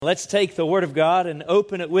Let's take the Word of God and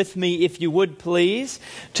open it with me, if you would please,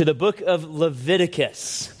 to the book of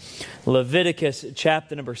Leviticus. Leviticus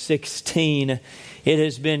chapter number 16. It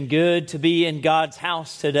has been good to be in God's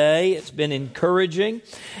house today. It's been encouraging.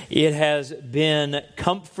 It has been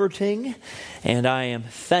comforting. And I am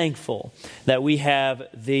thankful that we have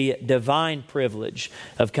the divine privilege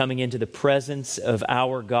of coming into the presence of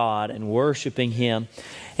our God and worshiping Him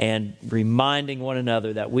and reminding one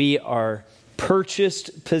another that we are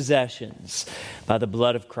purchased possessions by the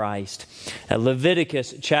blood of Christ.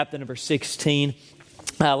 Leviticus chapter number 16.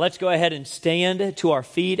 Let's go ahead and stand to our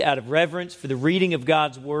feet out of reverence for the reading of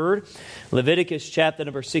God's Word. Leviticus chapter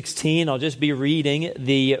number 16. I'll just be reading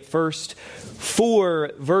the first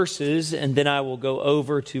 4 verses, and then I will go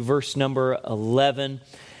over to verse number 11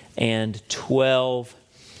 and 12.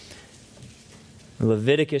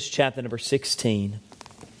 Leviticus chapter number 16.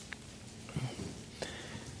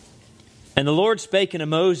 And the Lord spake unto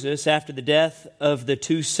Moses after the death of the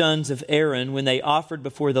 2 sons of Aaron, when they offered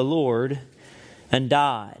before the Lord, and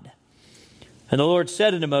died. And the Lord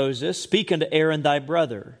said unto Moses, Speak unto Aaron thy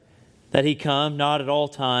brother, that he come not at all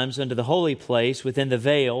times unto the holy place within the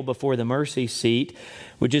veil before the mercy seat,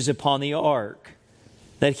 which is upon the ark,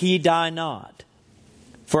 that he die not.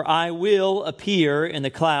 For I will appear in the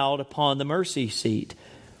cloud upon the mercy seat.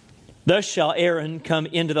 Thus shall Aaron come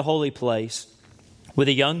into the holy place with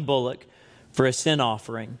a young bullock for a sin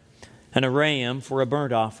offering, and a ram for a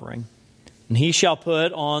burnt offering. And he shall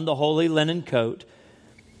put on the holy linen coat,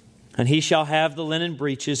 and he shall have the linen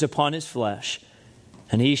breeches upon his flesh,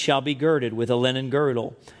 and he shall be girded with a linen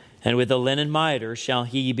girdle, and with a linen mitre shall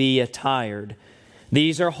he be attired.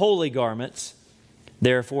 These are holy garments.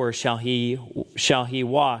 Therefore shall he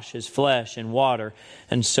wash his flesh in water,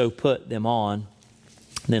 and so put them on.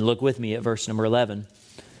 And then look with me at verse number 11.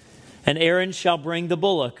 And Aaron shall bring the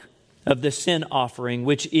bullock of the sin offering,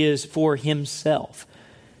 which is for himself,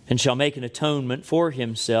 and shall make an atonement for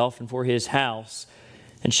himself and for his house,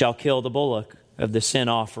 and shall kill the bullock of the sin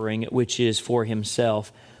offering, which is for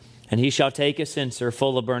himself. And he shall take a censer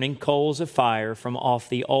full of burning coals of fire from off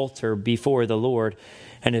the altar before the Lord,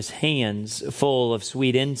 and his hands full of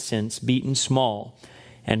sweet incense beaten small,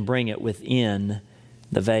 and bring it within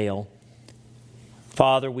the veil.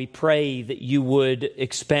 Father, we pray that you would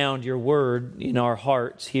expound your word in our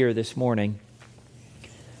hearts here this morning.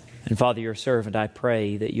 And Father, your servant, I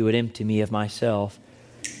pray that you would empty me of myself,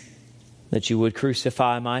 that you would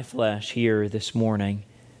crucify my flesh here this morning.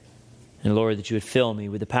 And Lord, that you would fill me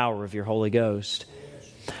with the power of your Holy Ghost.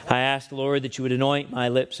 I ask, Lord, that you would anoint my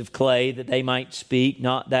lips of clay, that they might speak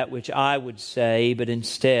not that which I would say, but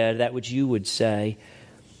instead that which you would say.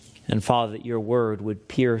 And Father, that your word would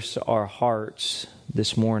pierce our hearts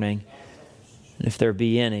this morning. And if there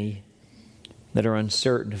be any that are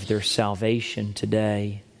uncertain of their salvation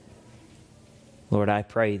today, Lord, I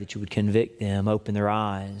pray that you would convict them, open their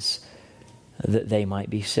eyes, that they might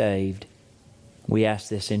be saved. We ask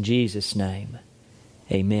this in Jesus' name.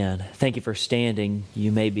 Amen. Thank you for standing.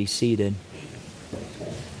 You may be seated.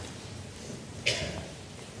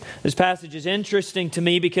 This passage is interesting to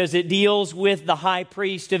me because it deals with the high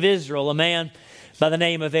priest of Israel, a man by the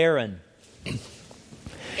name of Aaron.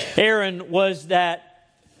 Aaron was that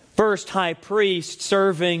first high priest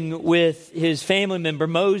serving with his family member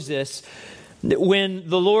Moses when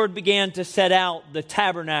the Lord began to set out the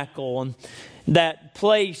tabernacle and that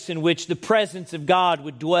place in which the presence of God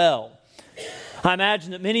would dwell. I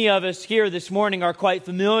imagine that many of us here this morning are quite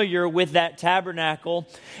familiar with that tabernacle.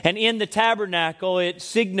 And in the tabernacle, it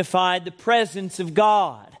signified the presence of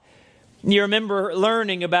God. You remember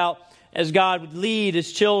learning about as God would lead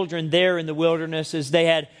His children there in the wilderness as they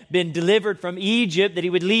had been delivered from Egypt, that He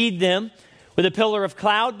would lead them with a pillar of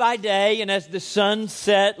cloud by day, and as the sun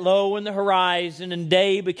set low in the horizon and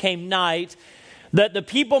day became night, that the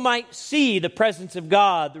people might see the presence of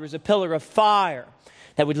God. There was a pillar of fire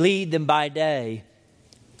that would lead them by day.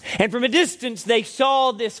 And from a distance they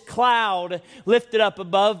saw this cloud lifted up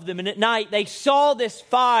above them. And at night they saw this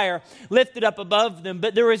fire lifted up above them.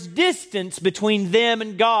 But there was distance between them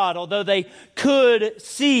and God, although they could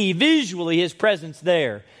see visually His presence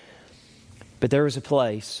there. But there was a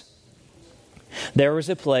place. There was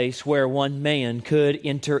a place where one man could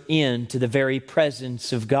enter into the very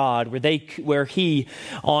presence of God, where he,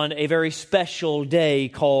 on a very special day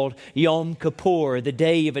called Yom Kippur, the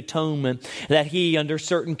Day of Atonement, that he, under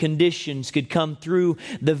certain conditions, could come through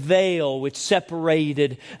the veil which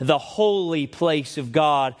separated the holy place of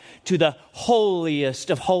God to the holiest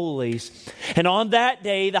of holies. And on that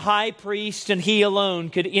day, the high priest and he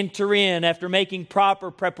alone could enter in after making proper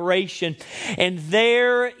preparation, and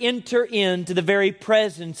there enter into the the very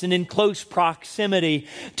presence and in close proximity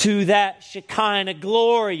to that Shekinah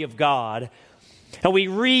glory of God. And we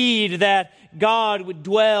read that God would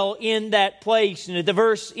dwell in that place. And at the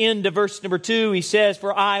end of verse number 2, he says,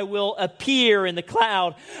 "For I will appear in the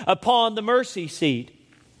cloud upon the mercy seat."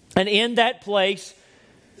 And in that place,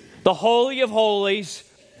 the Holy of Holies,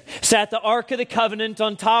 sat the Ark of the Covenant.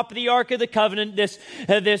 On top of the Ark of the Covenant,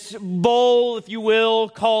 this bowl, if you will,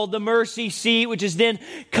 called the mercy seat, which is then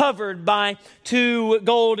covered by 2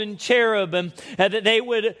 golden cherubim, that they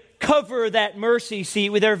would cover that mercy seat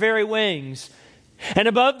with their very wings. And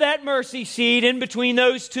above that mercy seat, in between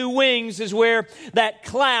those 2 wings, is where that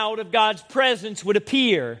cloud of God's presence would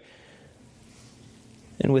appear.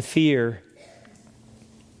 And with fear,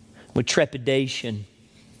 with trepidation,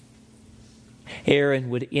 Aaron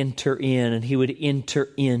would enter in, and he would enter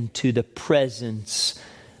into the presence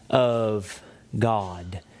of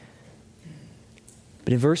God.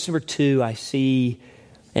 But in verse number 2, I see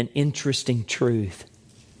an interesting truth.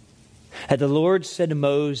 And the Lord said to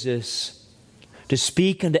Moses, to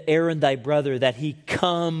speak unto Aaron thy brother, that he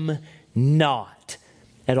come not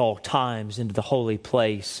at all times into the holy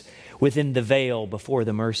place within the veil before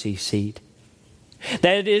the mercy seat.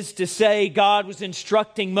 That is to say, God was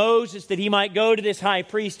instructing Moses that he might go to this high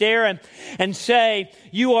priest Aaron and say,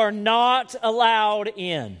 "You are not allowed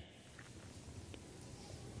in.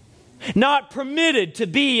 Not permitted to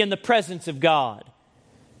be in the presence of God.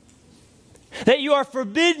 That you are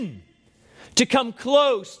forbidden to come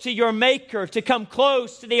close to your Maker, to come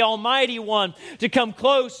close to the Almighty One, to come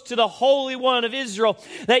close to the Holy One of Israel.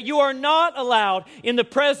 That you are not allowed in the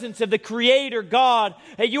presence of the Creator God.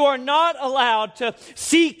 That you are not allowed to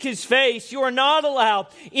seek His face. You are not allowed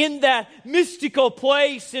in that mystical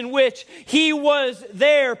place in which He was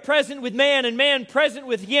there, present with man and man present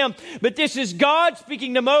with Him. But this is God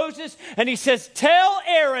speaking to Moses, and He says, tell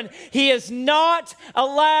Aaron he is not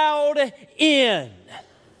allowed in."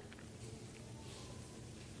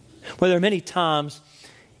 Well, there are many times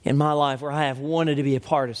in my life where I have wanted to be a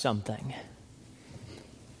part of something,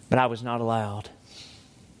 but I was not allowed.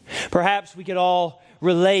 Perhaps we could all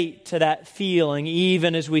relate to that feeling,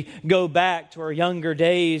 even as we go back to our younger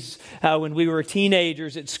days when we were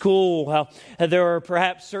teenagers at school. How there were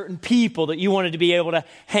perhaps certain people that you wanted to be able to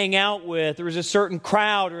hang out with. There was a certain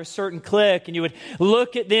crowd or a certain clique, and you would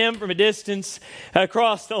look at them from a distance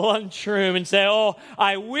across the lunchroom and say, "Oh,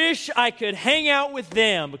 I wish I could hang out with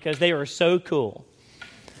them because they were so cool."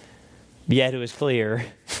 Yet it was clear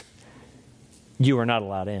you were not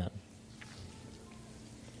allowed in.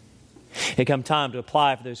 It come time to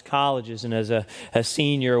apply for those colleges, and as a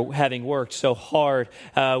senior, having worked so hard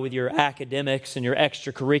with your academics and your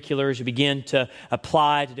extracurriculars, you begin to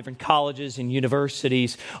apply to different colleges and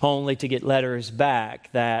universities only to get letters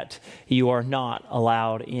back that you are not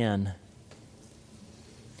allowed in.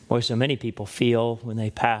 Well, so many people feel when they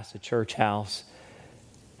pass a church house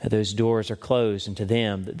that those doors are closed, and to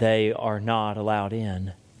them that they are not allowed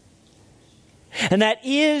in. And that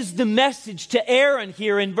is the message to Aaron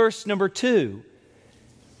here in verse number 2.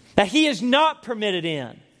 That he is not permitted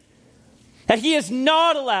in. That he is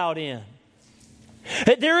not allowed in.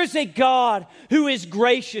 That there is a God who is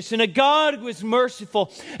gracious and a God who is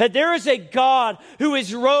merciful. That there is a God who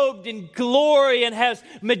is robed in glory and has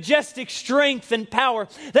majestic strength and power.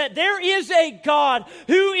 That there is a God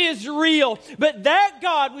who is real. But that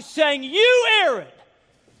God was saying, you, Aaron,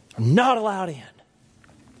 are not allowed in.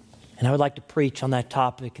 And I would like to preach on that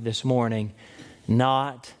topic this morning.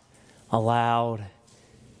 Not allowed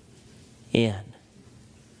in.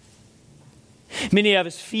 Many of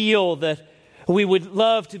us feel that we would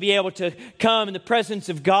love to be able to come in the presence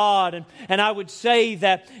of God. And I would say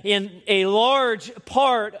that in a large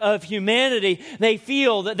part of humanity, they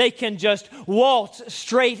feel that they can just waltz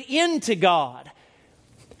straight into God.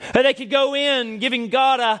 They could go in giving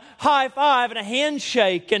God a high five and a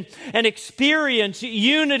handshake and experience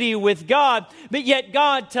unity with God. But yet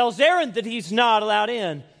God tells Aaron that he's not allowed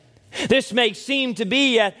in. This may seem to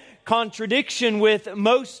be at contradiction with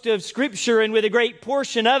most of Scripture and with a great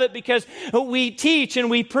portion of it, because we teach and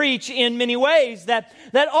we preach in many ways that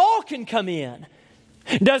all can come in.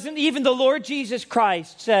 Doesn't even the Lord Jesus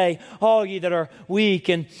Christ say, all ye that are weak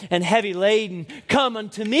and heavy laden, come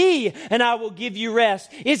unto me and I will give you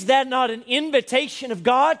rest? Is that not an invitation of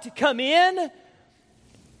God to come in?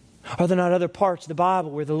 Are there not other parts of the Bible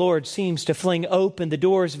where the Lord seems to fling open the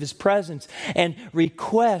doors of His presence and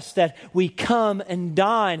request that we come and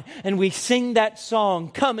dine? And we sing that song,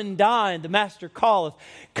 come and dine, the Master calleth,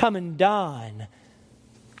 come and dine.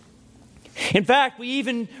 In fact, we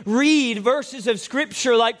even read verses of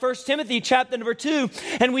Scripture like 1 Timothy chapter number 2,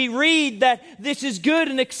 and we read that this is good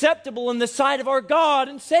and acceptable in the sight of our God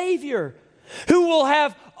and Savior, who will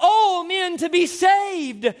have all men to be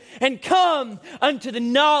saved and come unto the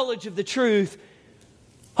knowledge of the truth.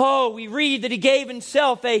 Oh, we read that He gave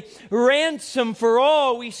Himself a ransom for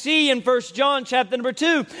all. We see in 1 John chapter number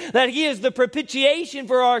 2 that He is the propitiation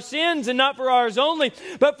for our sins, and not for ours only,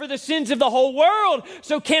 but for the sins of the whole world.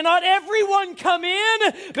 So cannot everyone come in?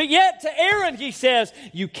 But yet to Aaron He says,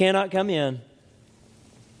 you cannot come in.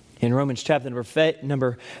 In Romans chapter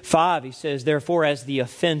number 5, he says, therefore, as the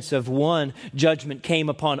offense of one, judgment came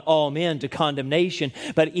upon all men to condemnation,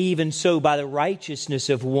 but even so by the righteousness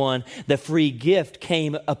of one, the free gift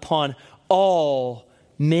came upon all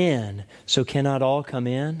men. So cannot all come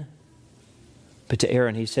in? But to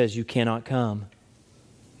Aaron, he says, you cannot come.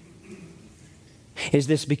 Is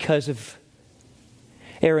this because of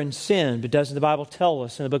Aaron's sin? But doesn't the Bible tell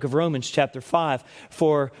us in the book of Romans chapter 5,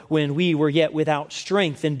 for when we were yet without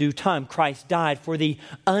strength in due time, Christ died for the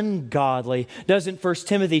ungodly. Doesn't 1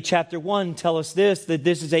 Timothy chapter 1 tell us this, that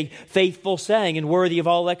this is a faithful saying and worthy of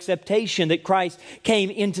all acceptation, that Christ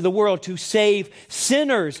came into the world to save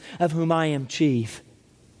sinners, of whom I am chief?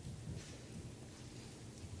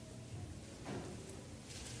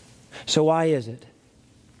 So why is it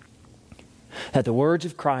that the words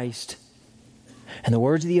of Christ and the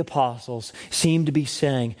words of the apostles seem to be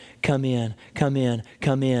saying, come in, come in,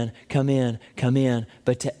 come in, come in, come in.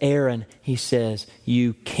 But to Aaron, he says,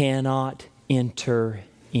 you cannot enter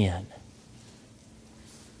in.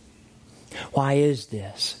 Why is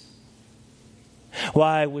this?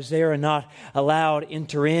 Why was Aaron not allowed to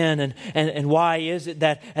enter in? And why is it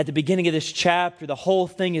that at the beginning of this chapter, the whole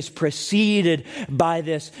thing is preceded by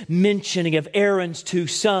this mentioning of Aaron's two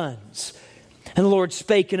sons? And the Lord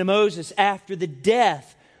spake unto Moses after the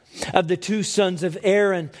death of the two sons of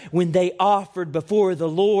Aaron, when they offered before the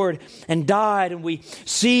Lord and died. And we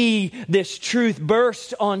see this truth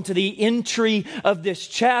burst onto the entry of this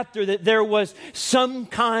chapter, that there was some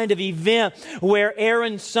kind of event where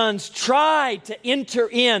Aaron's sons tried to enter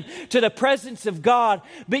in to the presence of God,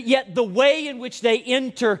 but yet the way in which they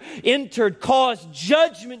entered caused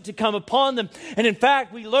judgment to come upon them. And in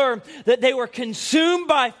fact, we learn that they were consumed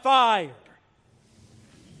by fire.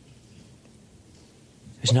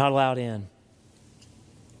 Is not allowed in.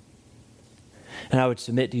 And I would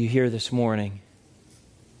submit to you here this morning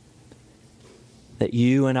that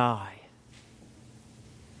you and I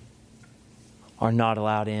are not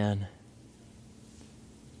allowed in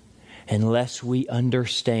unless we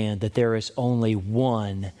understand that there is only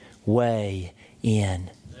one way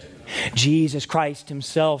in. Jesus Christ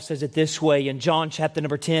Himself says it this way in John chapter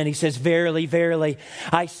number 10. He says, verily, verily,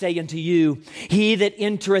 I say unto you, he that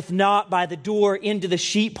entereth not by the door into the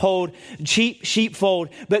sheepfold,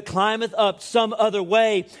 but climbeth up some other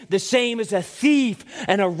way, the same as a thief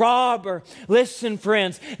and a robber. Listen,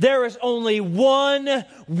 friends, there is only one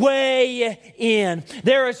way in.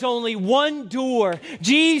 There is only one door.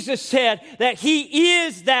 Jesus said that He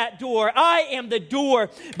is that door. I am the door.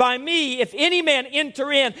 By me, if any man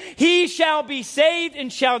enter in, he shall be saved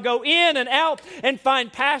and shall go in and out and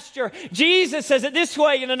find pasture. Jesus says it this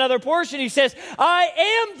way in another portion. He says,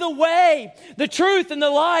 I am the way, the truth, and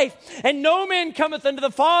the life, and no man cometh unto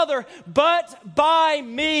the Father but by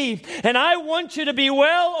me. And I want you to be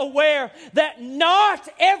well aware that not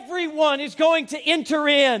everyone is going to enter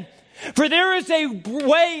in. For there is a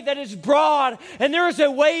way that is broad, and there is a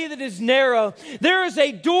way that is narrow. There is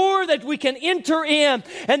a door that we can enter in,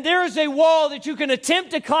 and there is a wall that you can attempt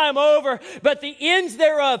to climb over, but the ends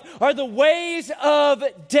thereof are the ways of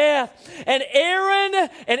death. And Aaron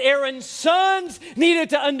and Aaron's sons needed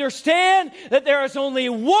to understand that there is only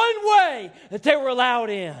one way that they were allowed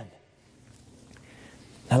in.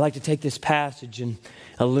 I'd like to take this passage and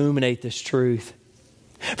illuminate this truth.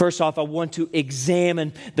 First off, I want to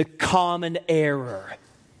examine the common error.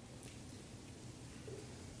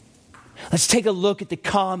 Let's take a look at the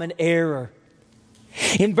common error.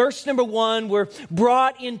 In verse number 1, we're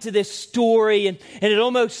brought into this story, and it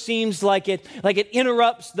almost seems like it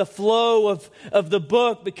interrupts the flow of the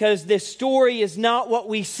book, because this story is not what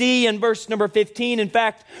we see in verse number 15. In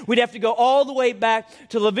fact, we'd have to go all the way back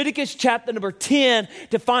to Leviticus chapter number 10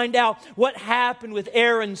 to find out what happened with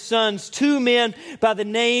Aaron's sons, two men by the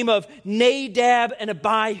name of Nadab and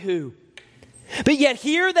Abihu. But yet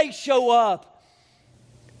here they show up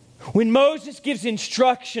when Moses gives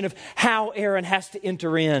instruction of how Aaron has to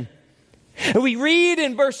enter in. And we read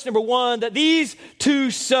in verse number 1 that these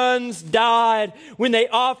two sons died when they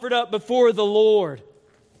offered up before the Lord.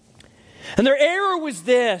 And their error was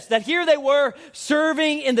this, that here they were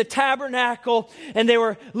serving in the tabernacle, and they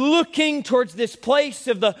were looking towards this place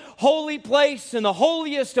of the holy place and the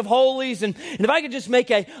holiest of holies. And if I could just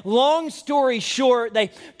make a long story short,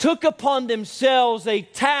 they took upon themselves a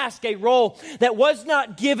task, a role that was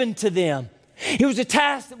not given to them. It was a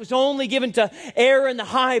task that was only given to Aaron the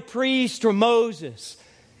high priest or Moses.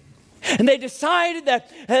 And they decided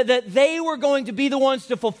that they were going to be the ones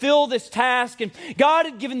to fulfill this task. And God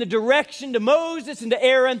had given the direction to Moses and to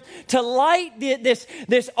Aaron to light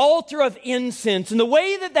this altar of incense. And the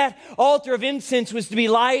way that altar of incense was to be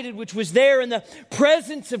lighted, which was there in the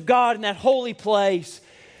presence of God in that holy place,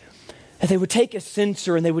 and they would take a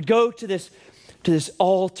censer and they would go to this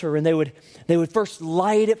altar, and they would first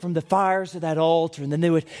light it from the fires of that altar, and then they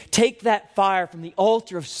would take that fire from the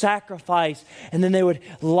altar of sacrifice, and then they would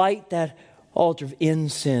light that altar of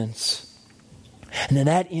incense. And then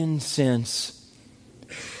that incense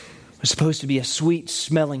was supposed to be a sweet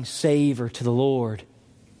smelling savor to the Lord.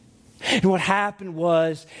 And what happened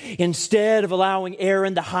was, instead of allowing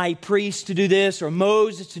Aaron the high priest to do this or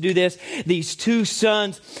Moses to do this, these two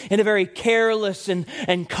sons, in a very careless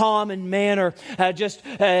and common manner, just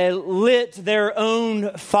lit their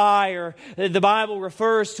own fire. The Bible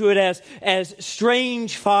refers to it as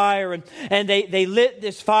strange fire. And they lit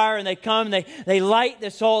this fire, and they come and they light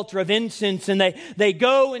this altar of incense, and they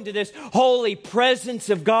go into this holy presence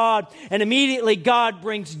of God, and immediately God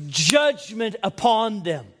brings judgment upon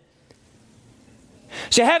them.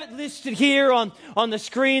 So I have it listed here on the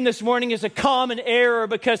screen this morning as a common error,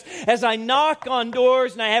 because as I knock on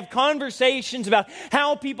doors and I have conversations about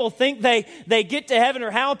how people think they get to heaven or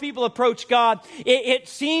how people approach God, it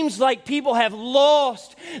seems like people have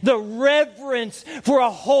lost the reverence for a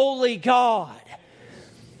holy God.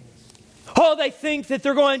 Oh, they think that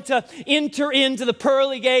they're going to enter into the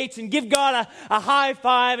pearly gates and give God a high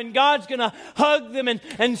five, and God's going to hug them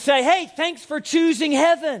and say, hey, thanks for choosing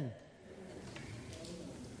heaven.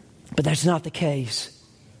 But that's not the case.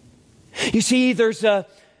 You see, there's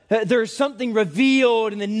something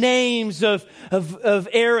revealed in the names of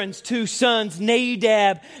Aaron's two sons,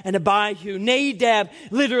 Nadab and Abihu. Nadab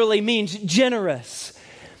literally means generous.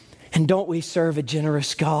 And don't we serve a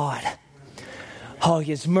generous God? Oh,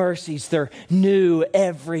 His mercies, they're new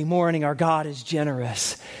every morning. Our God is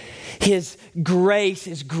generous. His grace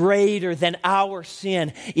is greater than our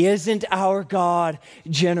sin. Isn't our God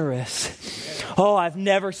generous? Oh, I've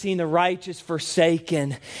never seen the righteous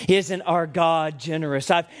forsaken. Isn't our God generous?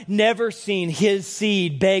 I've never seen His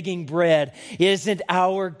seed begging bread. Isn't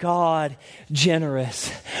our God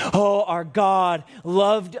generous? Oh, our God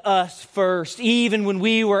loved us first, even when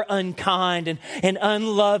we were unkind and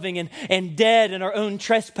unloving and dead in our own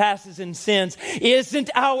trespasses and sins. Isn't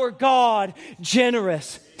our God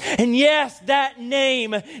generous? And yes, that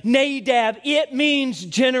name, Nadab, it means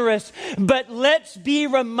generous. But let's be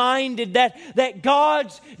reminded that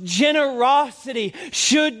God's generosity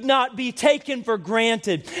should not be taken for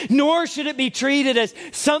granted, nor should it be treated as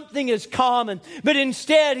something as common. But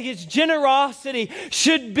instead, His generosity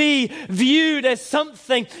should be viewed as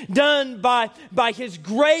something done by His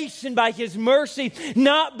grace and by His mercy,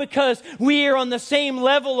 not because we are on the same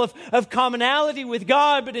level of commonality with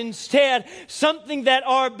God, but instead something that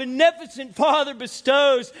our beneficent Father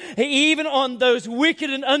bestows even on those wicked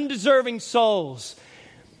and undeserving souls.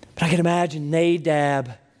 But I can imagine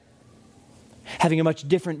Nadab having a much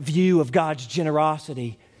different view of God's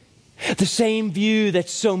generosity. The same view that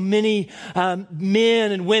so many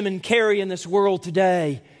men and women carry in this world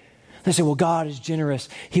today. They say, well, God is generous.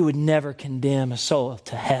 He would never condemn a soul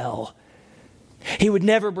to hell. He would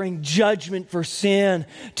never bring judgment for sin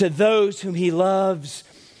to those whom He loves.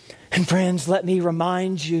 And friends, let me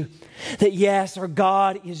remind you that yes, our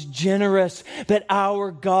God is generous, but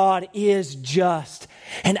our God is just.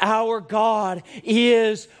 And our God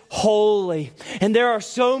is holy. And there are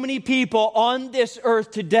so many people on this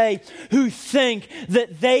earth today who think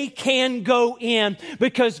that they can go in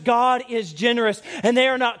because God is generous, and they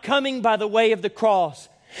are not coming by the way of the cross.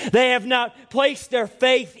 They have not placed their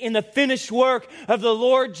faith in the finished work of the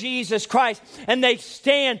Lord Jesus Christ, and they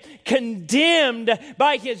stand condemned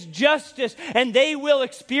by His justice, and they will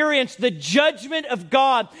experience the judgment of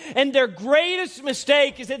God. And their greatest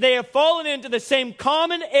mistake is that they have fallen into the same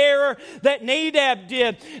common error that Nadab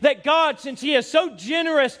did, that God, since He is so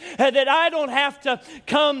generous that I don't have to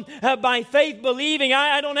come by faith believing,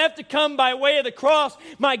 I don't have to come by way of the cross,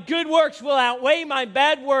 my good works will outweigh my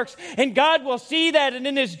bad works, and God will see that, and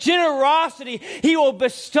in His generosity, He will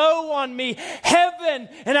bestow on me heaven,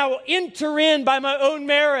 and I will enter in by my own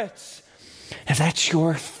merits. If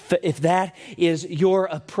that is your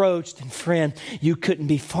approach, then friend, you couldn't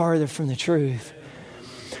be farther from the truth.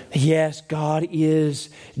 Yes, God is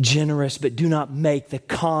generous, but do not make the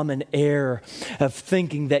common error of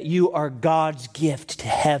thinking that you are God's gift to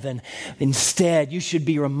heaven. Instead, you should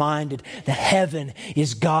be reminded that heaven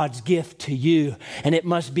is God's gift to you, and it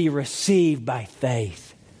must be received by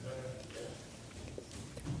faith.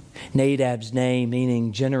 Nadab's name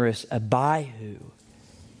meaning generous, Abihu.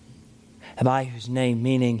 Abihu's name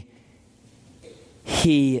meaning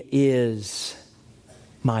he is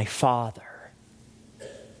my father.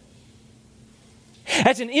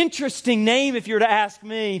 That's an interesting name if you were to ask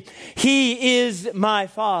me. He is my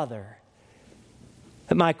father.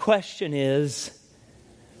 But my question is,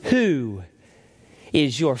 who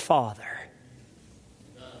is your father?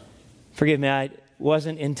 Forgive me, I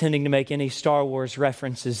wasn't intending to make any Star Wars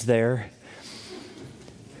references there.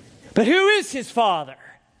 But who is his father?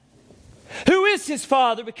 Who is his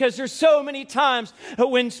father? Because there's so many times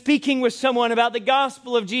when speaking with someone about the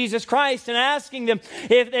gospel of Jesus Christ and asking them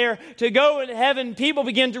if they're to go into heaven, people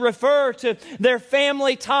begin to refer to their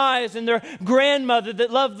family ties and their grandmother that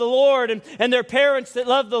loved the Lord and their parents that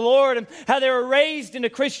loved the Lord and how they were raised in a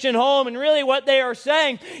Christian home. And really what they are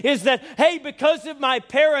saying is that, hey, because of my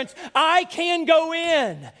parents, I can go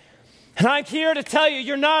in. And I'm here to tell you,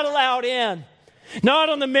 you're not allowed in. Not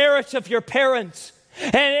on the merits of your parents.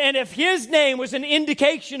 And if his name was an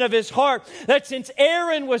indication of his heart, that since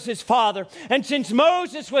Aaron was his father and since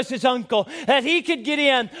Moses was his uncle, that he could get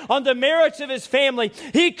in on the merits of his family,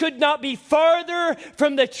 he could not be farther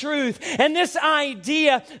from the truth. And this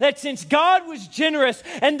idea that since God was generous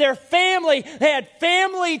and their family, they had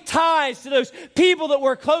family ties to those people that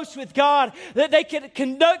were close with God, that they could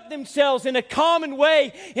conduct themselves in a common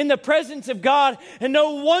way in the presence of God. And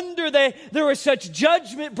no wonder there was such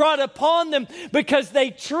judgment brought upon them, because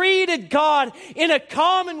they treated God in a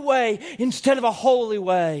common way instead of a holy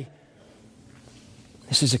way.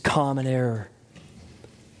 This is a common error.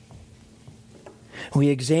 We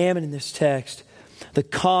examine in this text the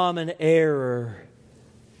common error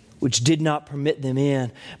which did not permit them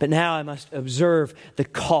in. But now I must observe the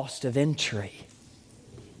cost of entry.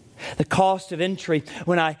 The cost of entry.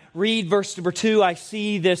 When I read verse number 2, I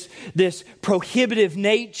see this prohibitive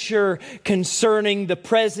nature concerning the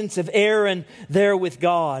presence of Aaron there with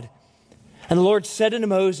God. And the Lord said unto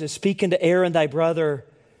Moses, speak unto Aaron thy brother,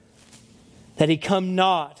 that he come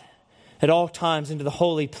not at all times into the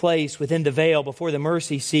holy place within the veil before the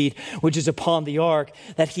mercy seat which is upon the ark,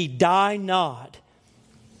 that he die not,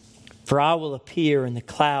 for I will appear in the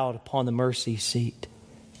cloud upon the mercy seat.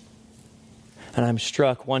 And I'm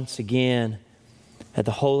struck once again at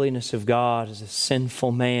the holiness of God as a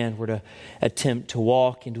sinful man were to attempt to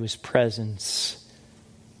walk into his presence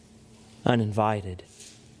uninvited.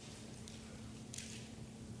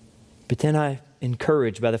 But then I'm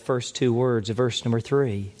encouraged by the first two words of verse number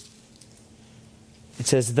 3. It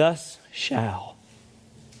says, thus shall.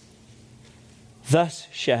 Thus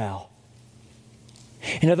shall.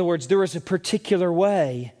 In other words, there was a particular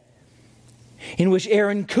way in which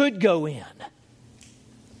Aaron could go in.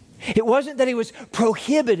 It wasn't that he was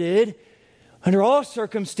prohibited under all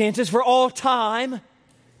circumstances for all time.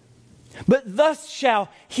 But thus shall,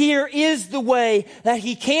 here is the way that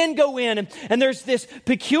he can go in. And there's this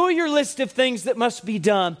peculiar list of things that must be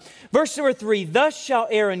done. Verse number 3, thus shall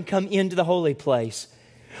Aaron come into the holy place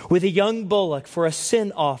with a young bullock for a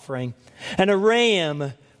sin offering and a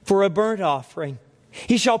ram for a burnt offering.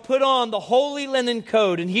 He shall put on the holy linen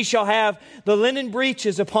coat, and he shall have the linen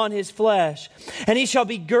breeches upon his flesh. And he shall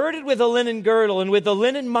be girded with a linen girdle, and with the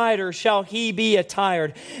linen mitre shall he be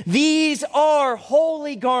attired. These are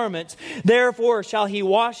holy garments. Therefore shall he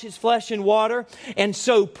wash his flesh in water, and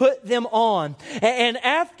so put them on. And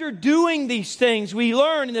after doing these things, we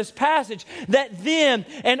learn in this passage that then,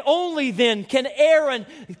 and only then, can Aaron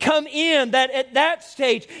come in, that at that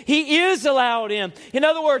stage he is allowed in. In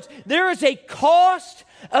other words, there is a cost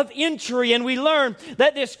of entry, and we learn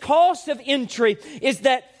that this cost of entry is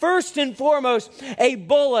that first and foremost, a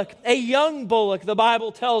bullock, a young bullock, the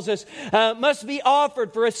Bible tells us, must be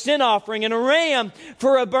offered for a sin offering, and a ram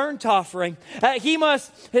for a burnt offering. He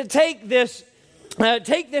must take this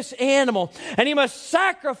animal, and he must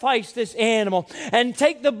sacrifice this animal and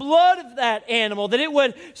take the blood of that animal, that it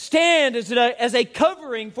would stand as a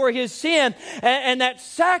covering for his sin, and that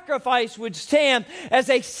sacrifice would stand as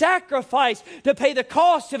a sacrifice to pay the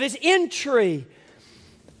cost of his entry.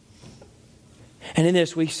 And in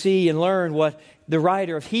this we see and learn what the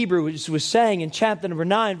writer of Hebrews was saying in chapter number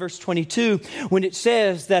 9, verse 22, when it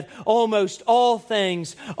says that almost all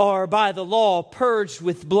things are by the law purged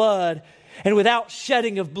with blood, and without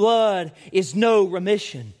shedding of blood is no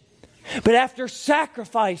remission. But after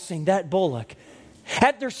sacrificing that bullock,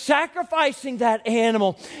 after sacrificing that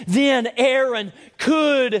animal, then Aaron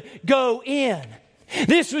could go in.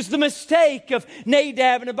 This was the mistake of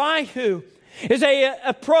Nadab and Abihu. As they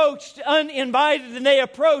approached uninvited and they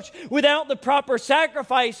approached without the proper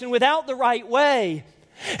sacrifice and without the right way.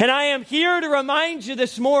 And I am here to remind you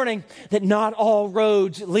this morning that not all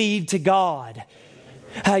roads lead to God.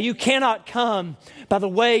 You cannot come by the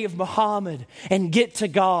way of Muhammad and get to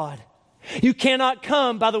God. You cannot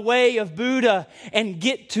come by the way of Buddha and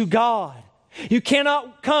get to God. You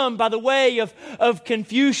cannot come by the way of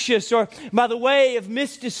Confucius or by the way of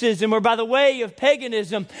mysticism or by the way of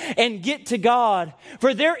paganism and get to God.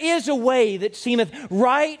 For there is a way that seemeth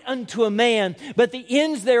right unto a man, but the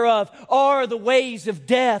ends thereof are the ways of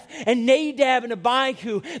death. And Nadab and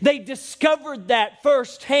Abihu, they discovered that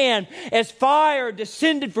firsthand as fire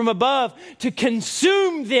descended from above to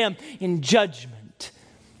consume them in judgment.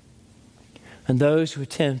 And those who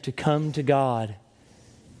attempt to come to God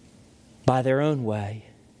by their own way,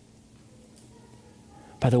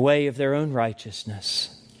 by the way of their own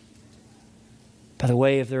righteousness, by the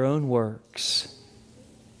way of their own works,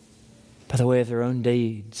 by the way of their own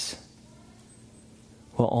deeds,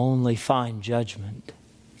 will only find judgment.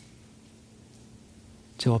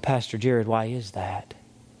 So, well, Pastor Jared, why is that?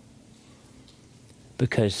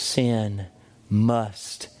 Because sin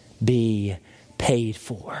must be paid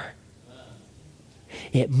for.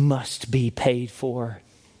 It must be paid for.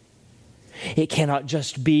 It cannot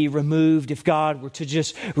just be removed. If God were to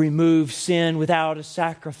just remove sin without a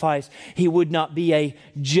sacrifice, He would not be a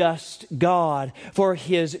just God. For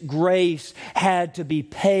His grace had to be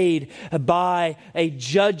paid by a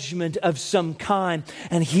judgment of some kind.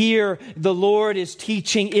 And here the Lord is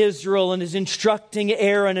teaching Israel and is instructing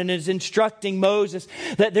Aaron and is instructing Moses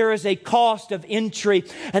that there is a cost of entry.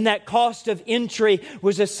 And that cost of entry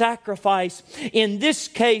was a sacrifice. In this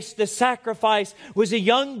case, the sacrifice was a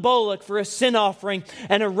young bullock for a sin offering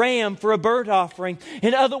and a ram for a burnt offering.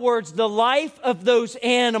 In other words, the life of those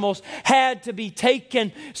animals had to be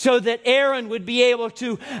taken so that Aaron would be able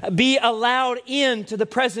to be allowed into the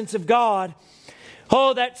presence of God.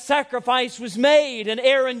 Oh, that sacrifice was made, and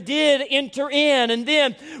Aaron did enter in and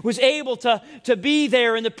then was able to be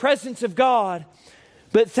there in the presence of God.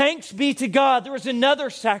 But thanks be to God, there was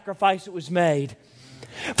another sacrifice that was made.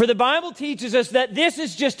 For the Bible teaches us that this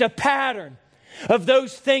is just a pattern of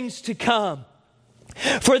those things to come.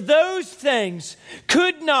 For those things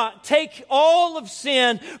could not take all of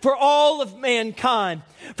sin for all of mankind.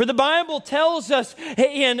 For the Bible tells us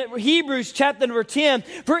in Hebrews chapter number 10,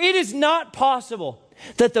 for it is not possible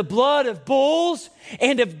that the blood of bulls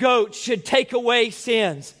and of goats should take away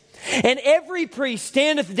sins. And every priest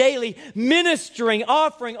standeth daily ministering,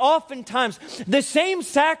 offering oftentimes the same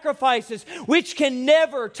sacrifices which can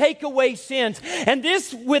never take away sins. And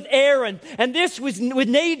this with Aaron, and this was with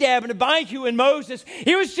Nadab and Abihu and Moses.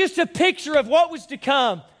 It was just a picture of what was to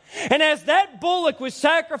come. And as that bullock was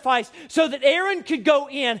sacrificed so that Aaron could go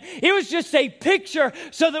in, it was just a picture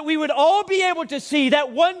so that we would all be able to see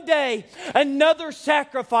that one day another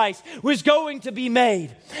sacrifice was going to be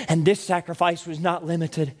made. And this sacrifice was not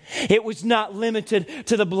limited. It was not limited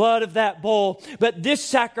to the blood of that bull, but this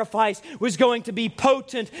sacrifice was going to be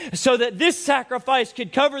potent so that this sacrifice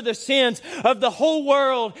could cover the sins of the whole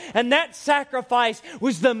world. And that sacrifice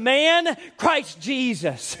was the man, Christ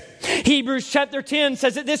Jesus. Hebrews chapter 10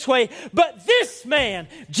 says it this way, but this man,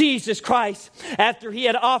 Jesus Christ, after He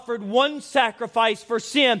had offered one sacrifice for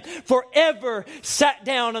sin, forever sat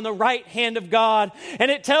down on the right hand of God.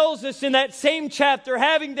 And it tells us in that same chapter,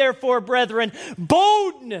 having therefore, brethren,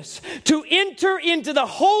 boldness to enter into the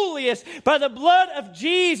holiest by the blood of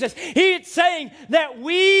Jesus. He is saying that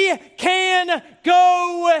we can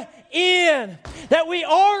go in, that we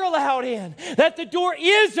are allowed in, that the door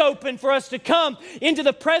is open for us to come into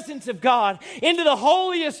the presence of God, into the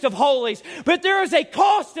holiest of holies. But there is a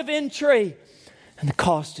cost of entry, and the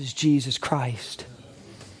cost is Jesus Christ.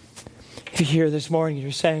 If you're here this morning and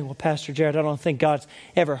you're saying, well, Pastor Jared, I don't think God's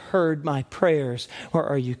ever heard my prayers, or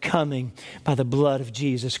are you coming by the blood of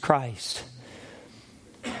Jesus Christ?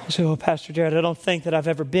 So, well, Pastor Jared, I don't think that I've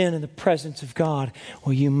ever been in the presence of God.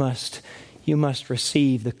 Well, you must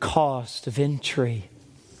receive the cost of entry.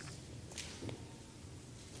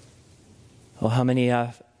 Well, how many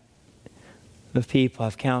of people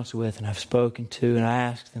I've counseled with and I've spoken to, and I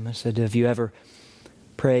asked them, I said, have you ever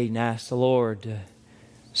prayed and asked the Lord to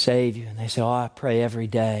save you? And they say, oh, I pray every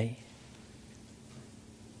day.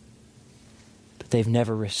 But they've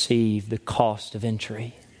never received the cost of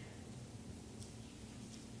entry.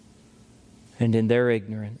 And in their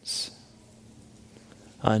ignorance,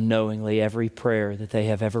 unknowingly every prayer that they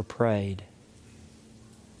have ever prayed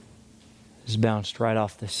has bounced right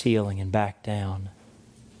off the ceiling and back down.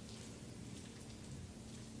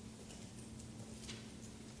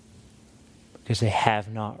 Because they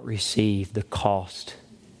have not received the cost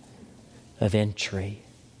of entry.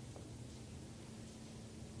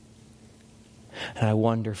 And I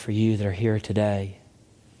wonder for you that are here today,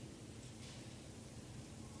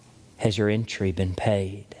 has your entry been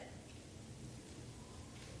paid?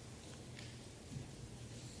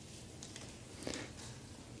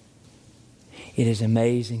 It is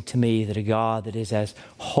amazing to me that a God that is as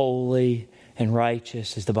holy and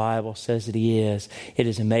righteous as the Bible says that He is, it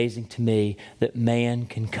is amazing to me that man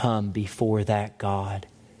can come before that God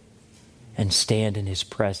and stand in His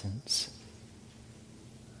presence.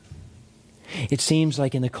 It seems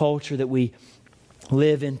like in the culture that we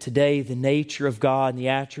live in today, the nature of God and the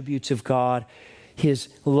attributes of God, His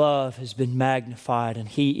love has been magnified, and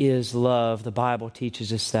He is love. The Bible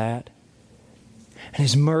teaches us that. And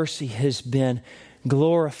His mercy has been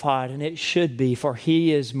glorified, and it should be, for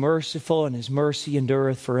He is merciful and His mercy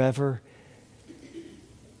endureth forever.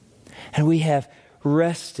 And we have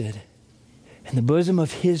rested in the bosom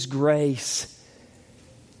of His grace,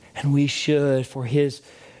 and we should, for His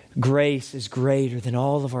grace is greater than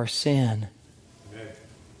all of our sin.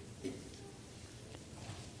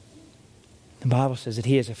 The Bible says that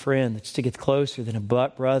He is a friend that sticketh closer than a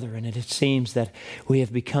brother, and it seems that we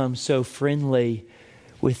have become so friendly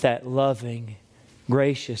with that loving,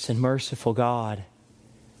 gracious, and merciful God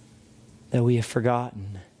that we have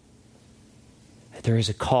forgotten that there is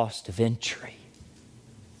a cost of entry.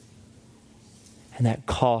 And that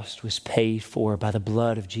cost was paid for by the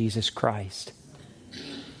blood of Jesus Christ.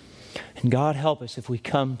 And God help us if we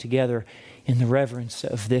come together in the reverence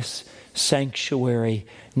of this sanctuary,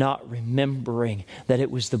 not remembering that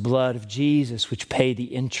it was the blood of Jesus which paid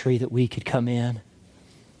the entry that we could come in.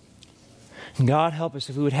 And God help us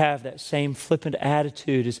if we would have that same flippant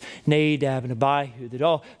attitude as Nadab and Abihu,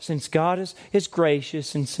 that since God is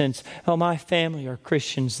gracious, and since my family are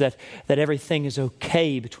Christians, that everything is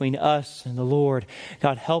okay between us and the Lord.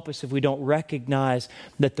 God help us if we don't recognize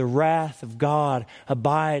that the wrath of God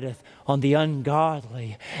abideth on the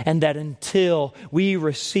ungodly, and that until we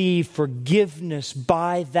receive forgiveness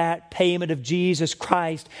by that payment of Jesus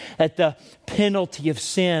Christ, that the penalty of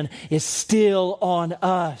sin is still on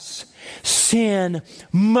us. Sin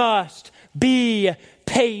must be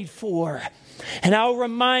paid for. And I'll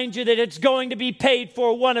remind you that it's going to be paid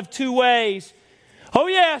for one of two ways. Oh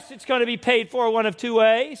yes, it's going to be paid for one of two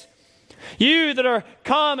ways. You that are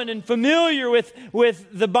common and familiar with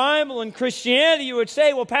the Bible and Christianity, you would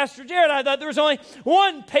say, well, Pastor Jared, I thought there was only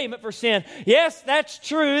one payment for sin. Yes, that's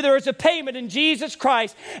true. There is a payment in Jesus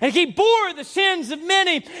Christ, and He bore the sins of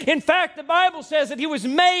many. In fact, the Bible says that He was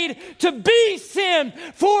made to be sin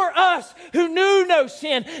for us who knew no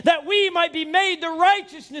sin, that we might be made the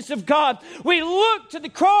righteousness of God. We look to the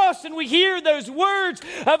cross and we hear those words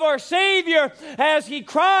of our Savior as He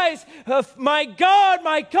cries, my God,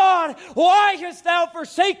 why hast thou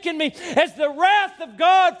forsaken me? As the wrath of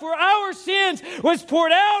God for our sins was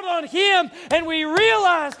poured out on Him, and we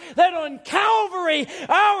realize that on Calvary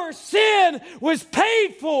our sin was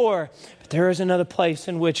paid for. There is another place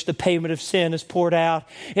in which the payment of sin is poured out.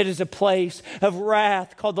 It is a place of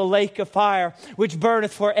wrath called the lake of fire, which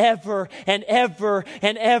burneth forever and ever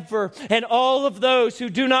and ever. And all of those who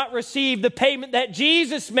do not receive the payment that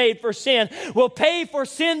Jesus made for sin will pay for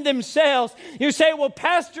sin themselves. You say, well,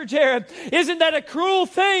 Pastor Jared, isn't that a cruel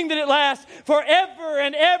thing that it lasts forever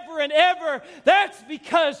and ever and ever? That's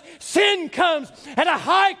because sin comes at a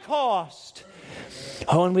high cost.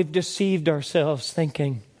 Oh, and we've deceived ourselves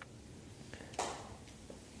thinking,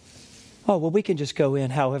 oh, well, we can just go in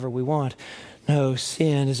however we want. No,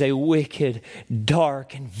 sin is a wicked,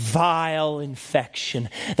 dark, and vile infection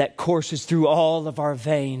that courses through all of our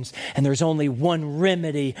veins. And there's only one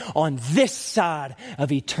remedy on this side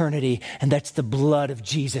of eternity, and that's the blood of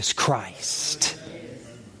Jesus Christ.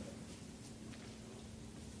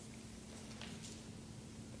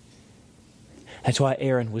 That's why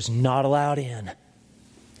Aaron was not allowed in,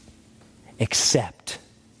 except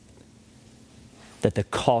that the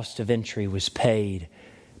cost of entry was paid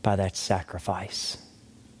by that sacrifice.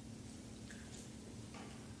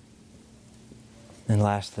 And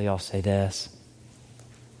lastly, I'll say this.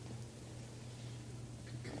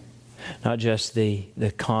 Not just the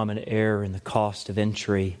common error in the cost of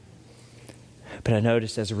entry, but I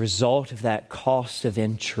noticed as a result of that cost of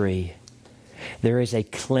entry, there is a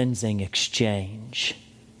cleansing exchange.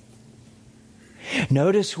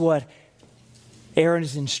 Notice what Aaron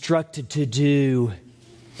is instructed to do.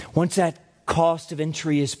 Once that cost of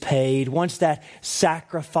entry is paid, once that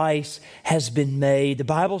sacrifice has been made, the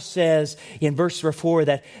Bible says in verse 4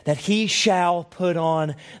 that he shall put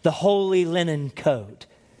on the holy linen coat.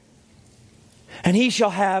 And he shall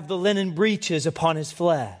have the linen breeches upon his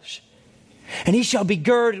flesh. And he shall be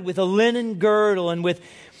girded with a linen girdle, and with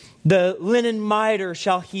the linen mitre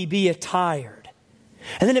shall he be attired.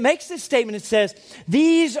 And then it makes this statement. It says,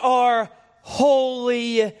 these are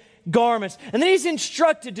holy garments. And then he's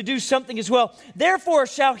instructed to do something as well. Therefore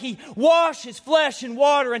shall he wash his flesh in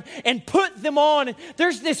water and put them on. And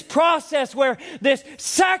there's this process where this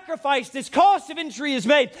sacrifice, this cost of entry is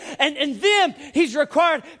made. And then he's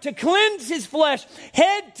required to cleanse his flesh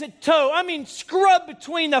head to toe. I mean, scrub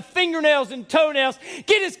between the fingernails and toenails.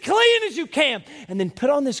 Get as clean as you can. And then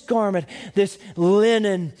put on this garment, this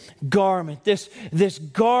linen garment, this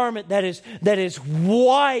garment that is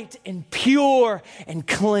white and pure and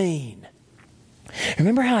clean.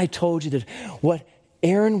 Remember how I told you that what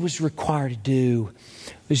Aaron was required to do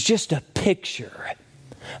was just a picture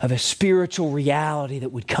of a spiritual reality that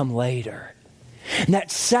would come later. And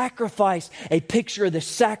that sacrifice, a picture of the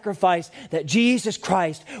sacrifice that Jesus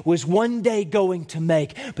Christ was one day going to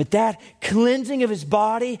make. But that cleansing of his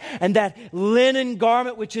body and that linen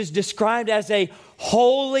garment, which is described as a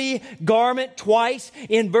holy garment twice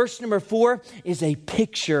in verse number 4, is a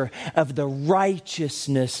picture of the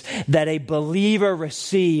righteousness that a believer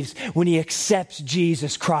receives when he accepts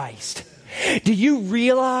Jesus Christ. Do you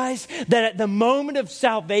realize that at the moment of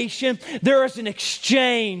salvation, there is an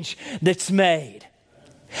exchange that's made?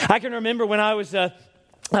 I can remember when I was a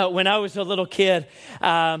little kid,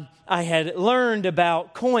 I had learned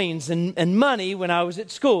about coins and money when I was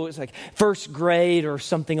at school. It was like first grade or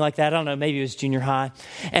something like that. I don't know, maybe it was junior high.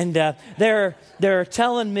 And they're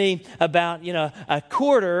telling me about, a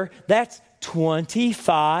quarter, that's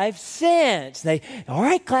 25 cents. All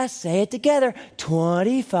right, class, say it together.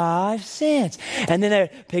 25 cents. And then they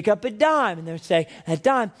pick up a dime and they would say, a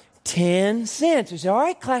dime, 10 cents. We say, all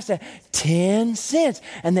right, class, 10 cents.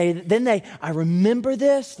 And I remember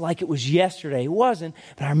this like it was yesterday. It wasn't,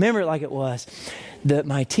 but I remember it like it was.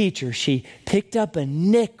 My teacher, she picked up a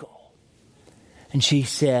nickel and she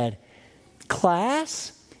said,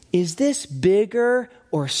 class, is this bigger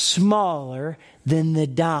or smaller than the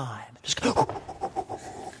dime? Just go,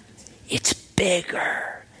 it's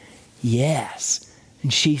bigger. Yes.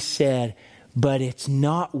 And she said, but it's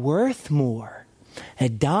not worth more. A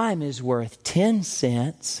dime is worth 10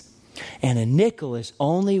 cents and a nickel is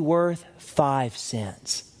only worth 5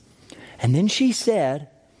 cents. And then she said,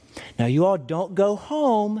 now you all don't go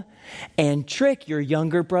home and trick your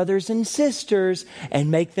younger brothers and sisters and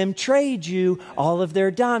make them trade you all of their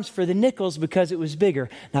dimes for the nickels because it was bigger.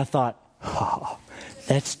 And I thought, oh,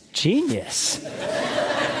 that's genius.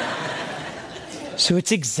 So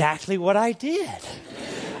it's exactly what I did.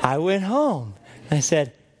 I went home and I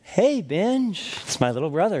said, hey, Ben, it's my little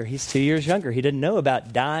brother. He's 2 years younger. He didn't know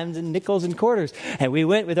about dimes and nickels and quarters. And we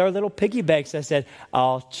went with our little piggy banks. I said,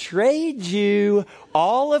 I'll trade you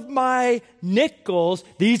all of my nickels.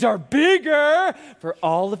 These are bigger for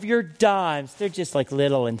all of your dimes. They're just like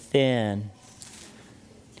little and thin.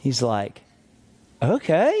 He's like,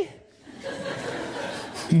 okay.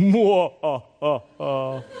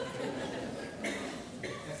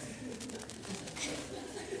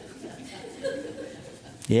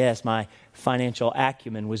 Yes, my financial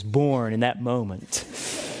acumen was born in that moment.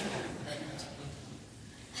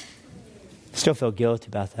 Still feel guilty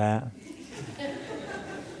about that.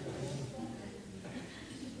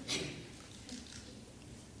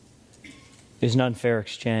 It's an unfair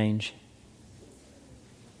exchange.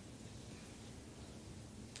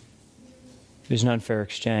 It was an unfair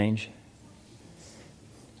exchange.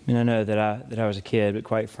 I mean, I know that I was a kid, but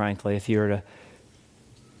quite frankly, if you were to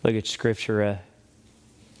look at Scripture,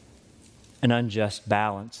 an unjust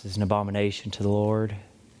balance is an abomination to the Lord.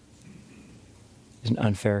 It's an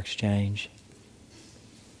unfair exchange.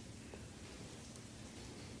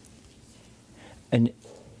 And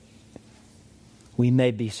we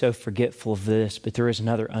may be so forgetful of this, but there is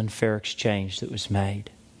another unfair exchange that was made.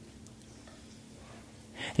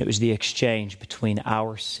 And it was the exchange between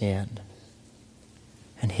our sin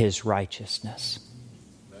and His righteousness.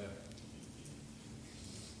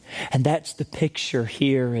 And that's the picture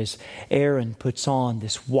here as Aaron puts on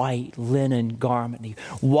this white linen garment. And he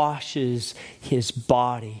washes his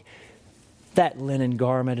body. That linen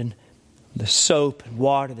garment and the soap and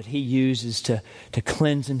water that he uses to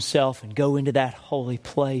cleanse himself and go into that holy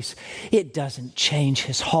place, it doesn't change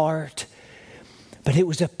his heart. But it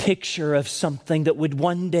was a picture of something that would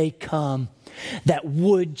one day come that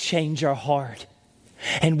would change our heart.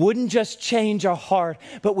 and wouldn't just change our heart,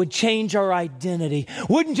 but would change our identity.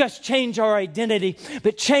 Wouldn't just change our identity,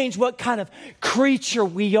 but change what kind of creature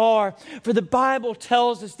we are. For the Bible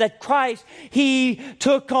tells us that Christ, He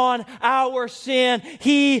took on our sin.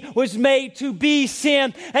 He was made to be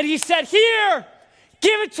sin. And He said, "Here,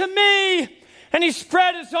 give it to me." And He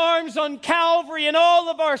spread His arms on Calvary, and all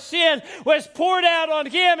of our sin was poured out on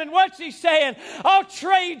Him. And what's He saying? I'll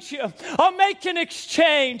trade you. I'll make an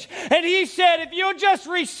exchange. And He said, if you'll just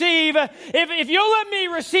receive, if you'll let me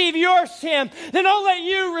receive your sin, then I'll let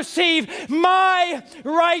you receive my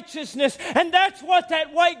righteousness. And that's what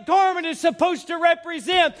that white garment is supposed to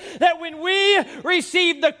represent. That when we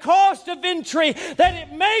receive the cost of entry, that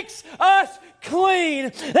it makes us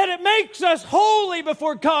clean, that it makes us holy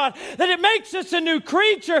before God, that it makes us a new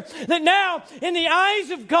creature, that now in the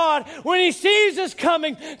eyes of God, when He sees us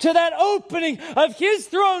coming to that opening of His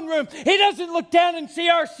throne room, He doesn't look down and see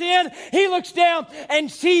our sin. He looks down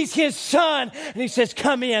and sees His Son, and He says,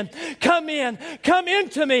 come in, come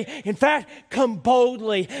into me. In fact, come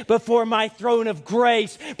boldly before my throne of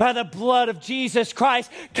grace by the blood of Jesus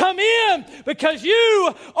Christ. Come in, because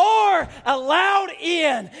you are allowed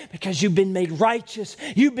in, because you've been made righteous.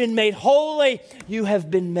 You've been made holy. You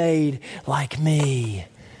have been made like me.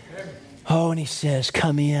 Oh, and He says,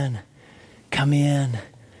 come in, come in,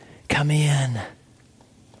 come in.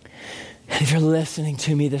 And if you're listening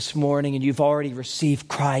to me this morning and you've already received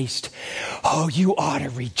Christ, oh, you ought to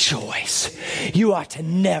rejoice. You ought to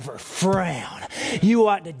never frown. You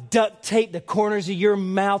ought to duct tape the corners of your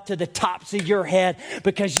mouth to the tops of your head,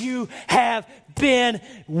 because you have been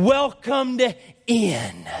welcomed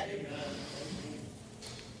in.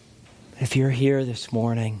 If you're here this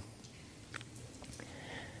morning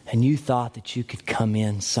and you thought that you could come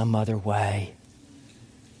in some other way,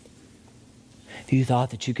 if you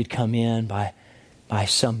thought that you could come in by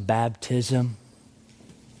some baptism,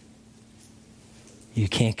 you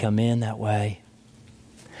can't come in that way.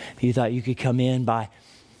 If you thought you could come in by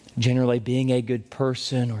generally being a good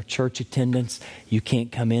person or church attendance, you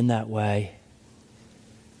can't come in that way.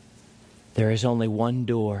 There is only one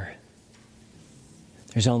door.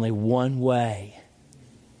 There's only one way,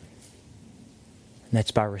 and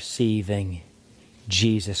that's by receiving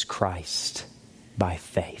Jesus Christ by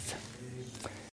faith.